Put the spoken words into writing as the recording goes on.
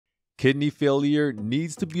Kidney failure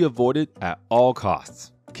needs to be avoided at all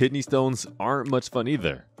costs. Kidney stones aren't much fun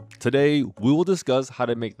either. Today, we will discuss how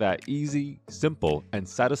to make that easy, simple, and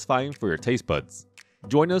satisfying for your taste buds.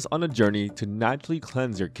 Join us on a journey to naturally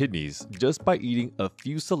cleanse your kidneys just by eating a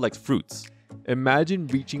few select fruits. Imagine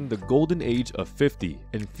reaching the golden age of 50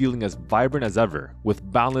 and feeling as vibrant as ever,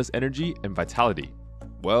 with boundless energy and vitality.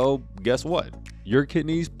 Well, guess what? Your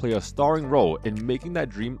kidneys play a starring role in making that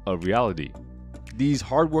dream a reality. These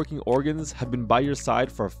hardworking organs have been by your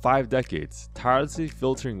side for 5 decades, tirelessly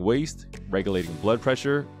filtering waste, regulating blood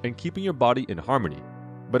pressure, and keeping your body in harmony.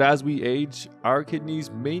 But as we age, our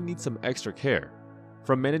kidneys may need some extra care.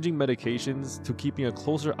 From managing medications to keeping a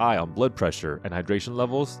closer eye on blood pressure and hydration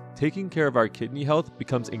levels, taking care of our kidney health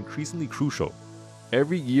becomes increasingly crucial.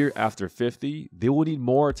 Every year after 50, they will need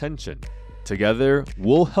more attention. Together,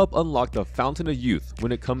 we'll help unlock the fountain of youth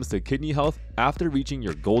when it comes to kidney health after reaching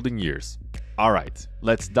your golden years. Alright,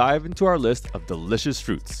 let's dive into our list of delicious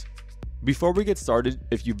fruits. Before we get started,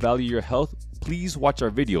 if you value your health, please watch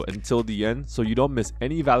our video until the end so you don't miss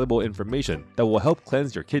any valuable information that will help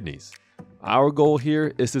cleanse your kidneys. Our goal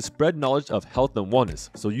here is to spread knowledge of health and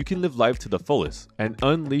wellness so you can live life to the fullest and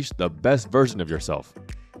unleash the best version of yourself.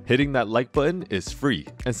 Hitting that like button is free,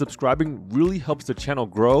 and subscribing really helps the channel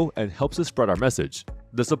grow and helps us spread our message.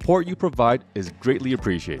 The support you provide is greatly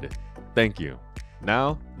appreciated. Thank you.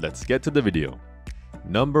 Now, let's get to the video.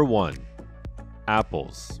 Number 1.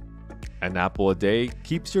 Apples. An apple a day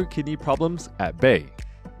keeps your kidney problems at bay.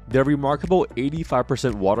 Their remarkable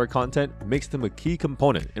 85% water content makes them a key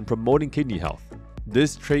component in promoting kidney health.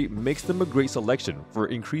 This trait makes them a great selection for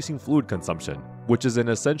increasing fluid consumption, which is an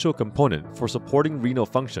essential component for supporting renal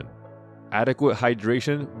function. Adequate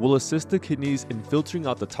hydration will assist the kidneys in filtering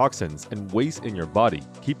out the toxins and waste in your body,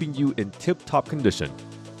 keeping you in tip-top condition.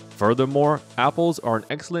 Furthermore, apples are an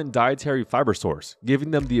excellent dietary fiber source,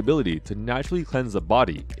 giving them the ability to naturally cleanse the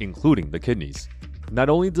body, including the kidneys. Not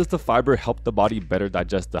only does the fiber help the body better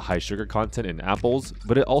digest the high sugar content in apples,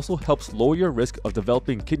 but it also helps lower your risk of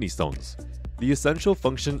developing kidney stones. The essential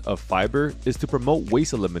function of fiber is to promote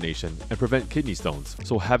waste elimination and prevent kidney stones,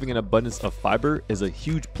 so having an abundance of fiber is a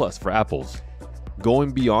huge plus for apples.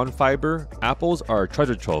 Going beyond fiber, apples are a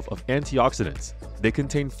treasure trove of antioxidants. They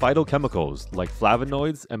contain phytochemicals like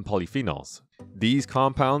flavonoids and polyphenols. These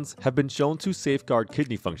compounds have been shown to safeguard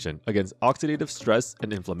kidney function against oxidative stress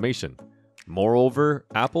and inflammation. Moreover,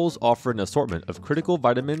 apples offer an assortment of critical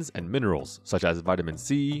vitamins and minerals such as vitamin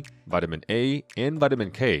C, vitamin A, and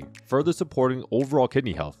vitamin K, further supporting overall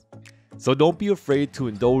kidney health. So don't be afraid to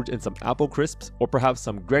indulge in some apple crisps or perhaps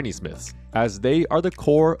some Granny Smiths, as they are the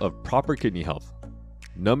core of proper kidney health.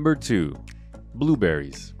 Number 2.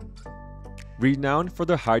 Blueberries. Renowned for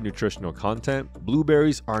their high nutritional content,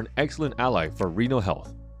 blueberries are an excellent ally for renal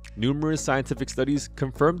health. Numerous scientific studies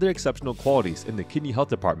confirm their exceptional qualities in the kidney health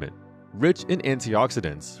department. Rich in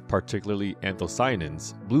antioxidants, particularly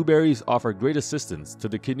anthocyanins, blueberries offer great assistance to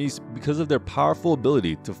the kidneys because of their powerful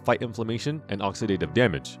ability to fight inflammation and oxidative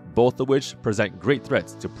damage, both of which present great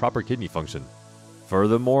threats to proper kidney function.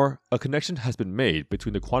 Furthermore, a connection has been made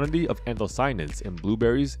between the quantity of anthocyanins in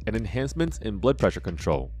blueberries and enhancements in blood pressure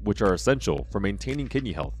control, which are essential for maintaining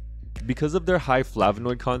kidney health. Because of their high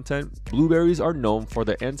flavonoid content, blueberries are known for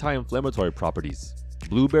their anti-inflammatory properties.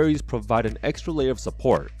 Blueberries provide an extra layer of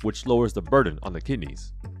support, which lowers the burden on the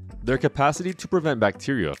kidneys. Their capacity to prevent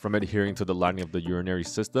bacteria from adhering to the lining of the urinary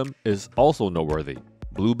system is also noteworthy.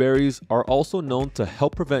 Blueberries are also known to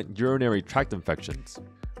help prevent urinary tract infections.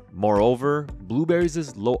 Moreover,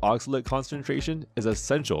 blueberries' low oxalate concentration is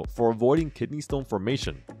essential for avoiding kidney stone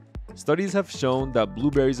formation. Studies have shown that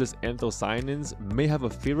blueberries' anthocyanins may have a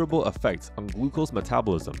favorable effect on glucose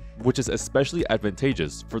metabolism, which is especially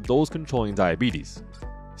advantageous for those controlling diabetes.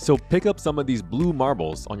 So pick up some of these blue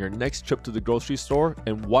marbles on your next trip to the grocery store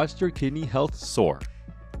and watch your kidney health soar.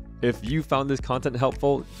 If you found this content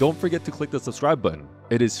helpful, don't forget to click the subscribe button.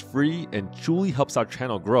 It is free and truly helps our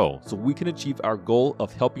channel grow so we can achieve our goal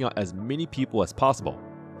of helping out as many people as possible.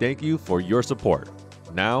 Thank you for your support.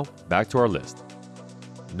 Now, back to our list.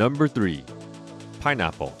 Number 3.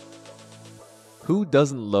 Pineapple. Who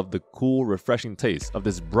doesn't love the cool, refreshing taste of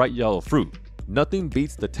this bright yellow fruit? Nothing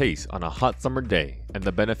beats the taste on a hot summer day, and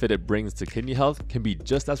the benefit it brings to kidney health can be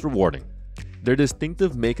just as rewarding. Their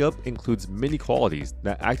distinctive makeup includes many qualities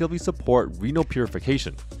that actively support renal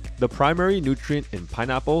purification. The primary nutrient in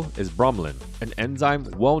pineapple is bromelain, an enzyme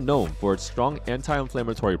well known for its strong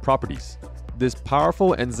anti-inflammatory properties. This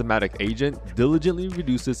powerful enzymatic agent diligently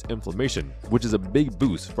reduces inflammation, which is a big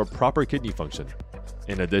boost for proper kidney function.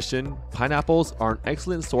 In addition, pineapples are an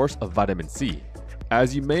excellent source of vitamin C.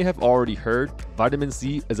 As you may have already heard, vitamin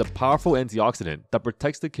C is a powerful antioxidant that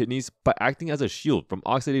protects the kidneys by acting as a shield from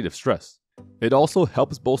oxidative stress. It also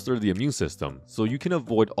helps bolster the immune system so you can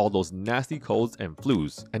avoid all those nasty colds and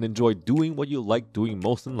flus and enjoy doing what you like doing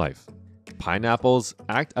most in life. Pineapples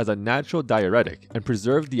act as a natural diuretic and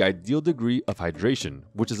preserve the ideal degree of hydration,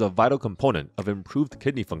 which is a vital component of improved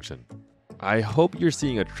kidney function. I hope you're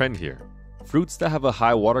seeing a trend here. Fruits that have a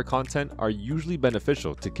high water content are usually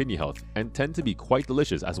beneficial to kidney health and tend to be quite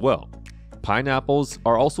delicious as well. Pineapples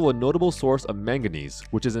are also a notable source of manganese,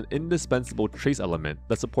 which is an indispensable trace element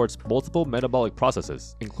that supports multiple metabolic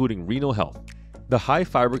processes, including renal health. The high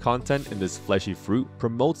fiber content in this fleshy fruit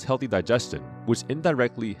promotes healthy digestion, which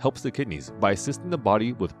indirectly helps the kidneys by assisting the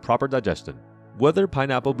body with proper digestion. Whether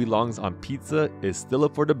pineapple belongs on pizza is still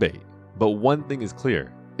up for debate, but one thing is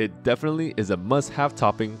clear. It definitely is a must-have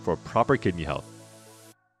topping for proper kidney health.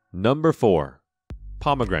 Number 4.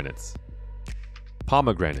 Pomegranates.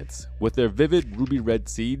 Pomegranates, with their vivid ruby red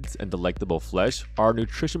seeds and delectable flesh, are a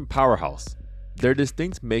nutrition powerhouse. Their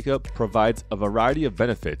distinct makeup provides a variety of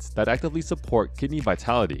benefits that actively support kidney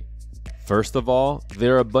vitality. First of all, they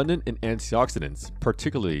are abundant in antioxidants,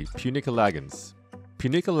 particularly punicalagins.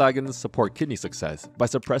 Punicalagins support kidney success by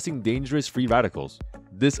suppressing dangerous free radicals.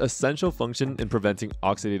 This essential function in preventing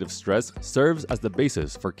oxidative stress serves as the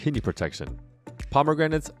basis for kidney protection.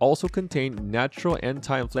 Pomegranates also contain natural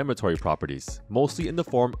anti-inflammatory properties, mostly in the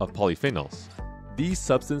form of polyphenols. These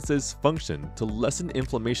substances function to lessen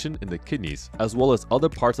inflammation in the kidneys as well as other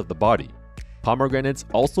parts of the body. Pomegranates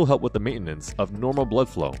also help with the maintenance of normal blood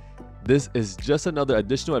flow. This is just another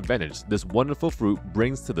additional advantage this wonderful fruit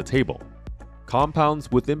brings to the table. Compounds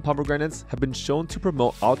within pomegranates have been shown to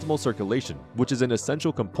promote optimal circulation, which is an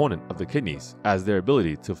essential component of the kidneys, as their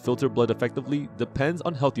ability to filter blood effectively depends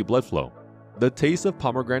on healthy blood flow. The taste of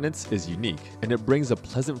pomegranates is unique, and it brings a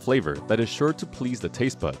pleasant flavor that is sure to please the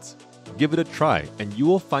taste buds. Give it a try, and you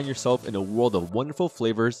will find yourself in a world of wonderful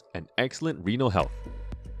flavors and excellent renal health.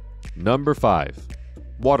 Number 5.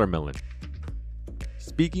 Watermelon.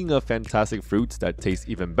 Speaking of fantastic fruits that taste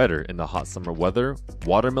even better in the hot summer weather,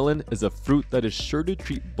 watermelon is a fruit that is sure to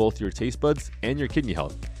treat both your taste buds and your kidney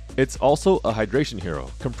health. It's also a hydration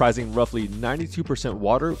hero, comprising roughly 92%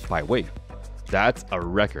 water by weight. That's a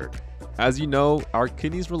record. As you know, our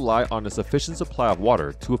kidneys rely on a sufficient supply of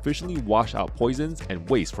water to efficiently wash out poisons and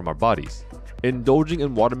waste from our bodies. Indulging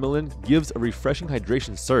in watermelon gives a refreshing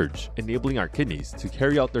hydration surge, enabling our kidneys to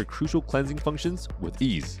carry out their crucial cleansing functions with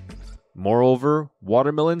ease. Moreover,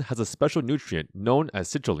 watermelon has a special nutrient known as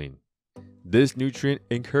citrulline. This nutrient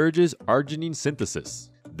encourages arginine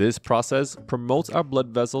synthesis. This process promotes our blood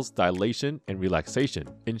vessels' dilation and relaxation,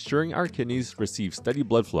 ensuring our kidneys receive steady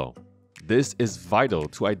blood flow. This is vital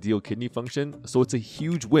to ideal kidney function, so it's a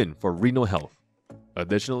huge win for renal health.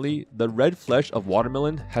 Additionally, the red flesh of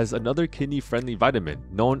watermelon has another kidney-friendly vitamin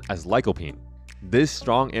known as lycopene. This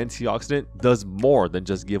strong antioxidant does more than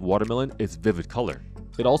just give watermelon its vivid color.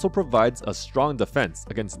 It also provides a strong defense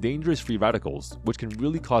against dangerous free radicals, which can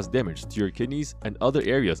really cause damage to your kidneys and other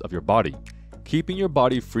areas of your body. Keeping your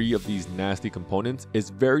body free of these nasty components is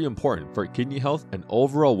very important for kidney health and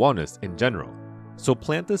overall wellness in general. So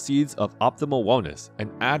plant the seeds of optimal wellness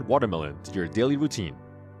and add watermelon to your daily routine.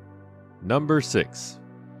 Number 6.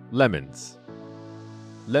 Lemons.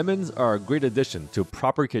 Lemons are a great addition to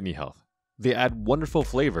proper kidney health. They add wonderful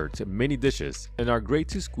flavor to many dishes and are great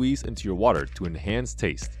to squeeze into your water to enhance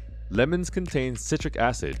taste. Lemons contain citric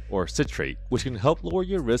acid or citrate, which can help lower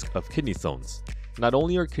your risk of kidney stones. Not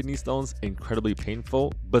only are kidney stones incredibly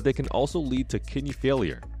painful, but they can also lead to kidney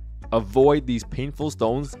failure. Avoid these painful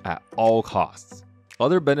stones at all costs.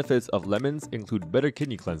 Other benefits of lemons include better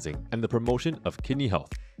kidney cleansing and the promotion of kidney health.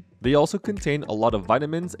 They also contain a lot of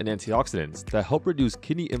vitamins and antioxidants that help reduce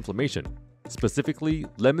kidney inflammation. Specifically,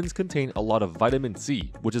 lemons contain a lot of vitamin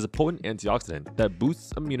C, which is a potent antioxidant that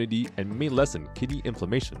boosts immunity and may lessen kidney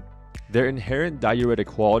inflammation. Their inherent diuretic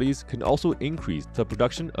qualities can also increase the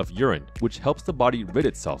production of urine, which helps the body rid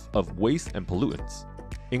itself of waste and pollutants.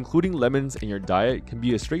 Including lemons in your diet can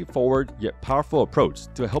be a straightforward yet powerful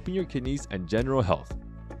approach to helping your kidneys and general health.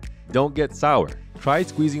 Don't get sour. Try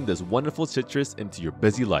squeezing this wonderful citrus into your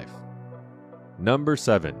busy life. Number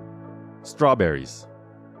 7. Strawberries.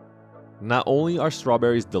 Not only are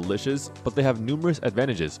strawberries delicious, but they have numerous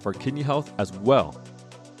advantages for kidney health as well.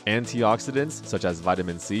 Antioxidants such as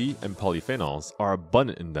vitamin C and polyphenols are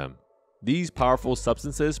abundant in them. These powerful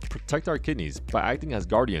substances protect our kidneys by acting as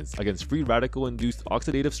guardians against free radical-induced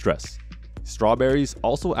oxidative stress. Strawberries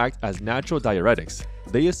also act as natural diuretics.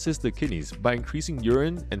 They assist the kidneys by increasing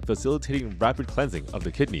urine and facilitating rapid cleansing of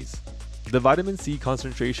the kidneys. The vitamin C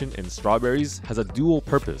concentration in strawberries has a dual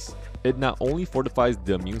purpose. It not only fortifies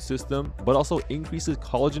the immune system, but also increases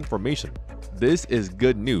collagen formation. This is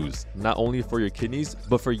good news, not only for your kidneys,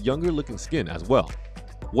 but for younger looking skin as well.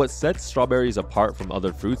 What sets strawberries apart from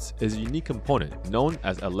other fruits is a unique component known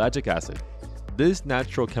as ellagic acid. This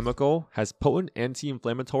natural chemical has potent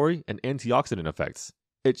anti-inflammatory and antioxidant effects.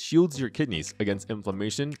 It shields your kidneys against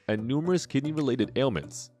inflammation and numerous kidney-related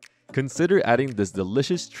ailments. Consider adding this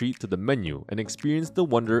delicious treat to the menu and experience the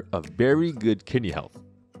wonder of very good kidney health.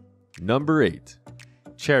 Number 8.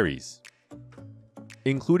 Cherries.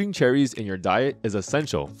 Including cherries in your diet is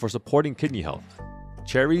essential for supporting kidney health.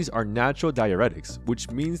 Cherries are natural diuretics, which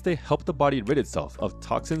means they help the body rid itself of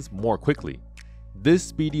toxins more quickly. This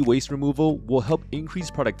speedy waste removal will help increase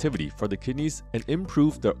productivity for the kidneys and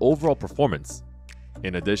improve their overall performance.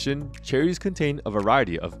 In addition, cherries contain a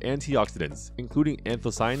variety of antioxidants, including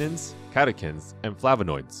anthocyanins, catechins, and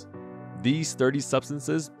flavonoids. These sturdy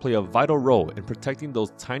substances play a vital role in protecting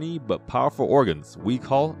those tiny but powerful organs we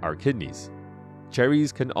call our kidneys.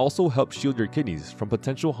 Cherries can also help shield your kidneys from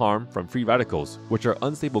potential harm from free radicals, which are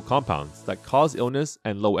unstable compounds that cause illness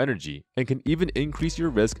and low energy and can even increase your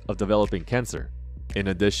risk of developing cancer. In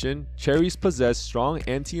addition, cherries possess strong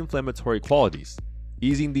anti-inflammatory qualities.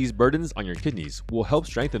 Easing these burdens on your kidneys will help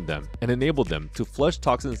strengthen them and enable them to flush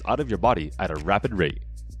toxins out of your body at a rapid rate.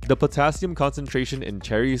 The potassium concentration in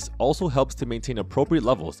cherries also helps to maintain appropriate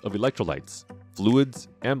levels of electrolytes, fluids,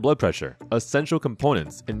 and blood pressure, essential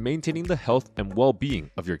components in maintaining the health and well-being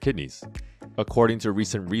of your kidneys. According to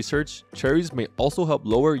recent research, cherries may also help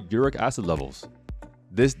lower uric acid levels.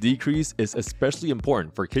 This decrease is especially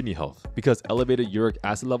important for kidney health because elevated uric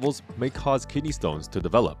acid levels may cause kidney stones to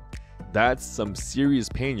develop. That's some serious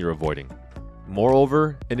pain you're avoiding.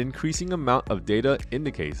 Moreover, an increasing amount of data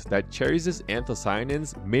indicates that cherries'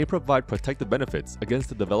 anthocyanins may provide protective benefits against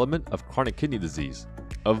the development of chronic kidney disease.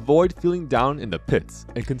 Avoid feeling down in the pits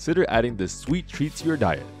and consider adding this sweet treat to your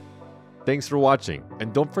diet. Thanks for watching,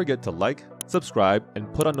 and don't forget to like, subscribe,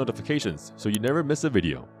 and put on notifications so you never miss a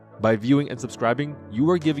video. By viewing and subscribing, you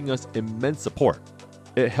are giving us immense support.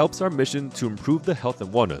 It helps our mission to improve the health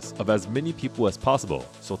and wellness of as many people as possible,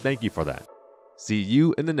 so thank you for that. See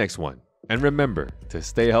you in the next one, and remember to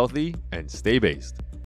stay healthy and stay based.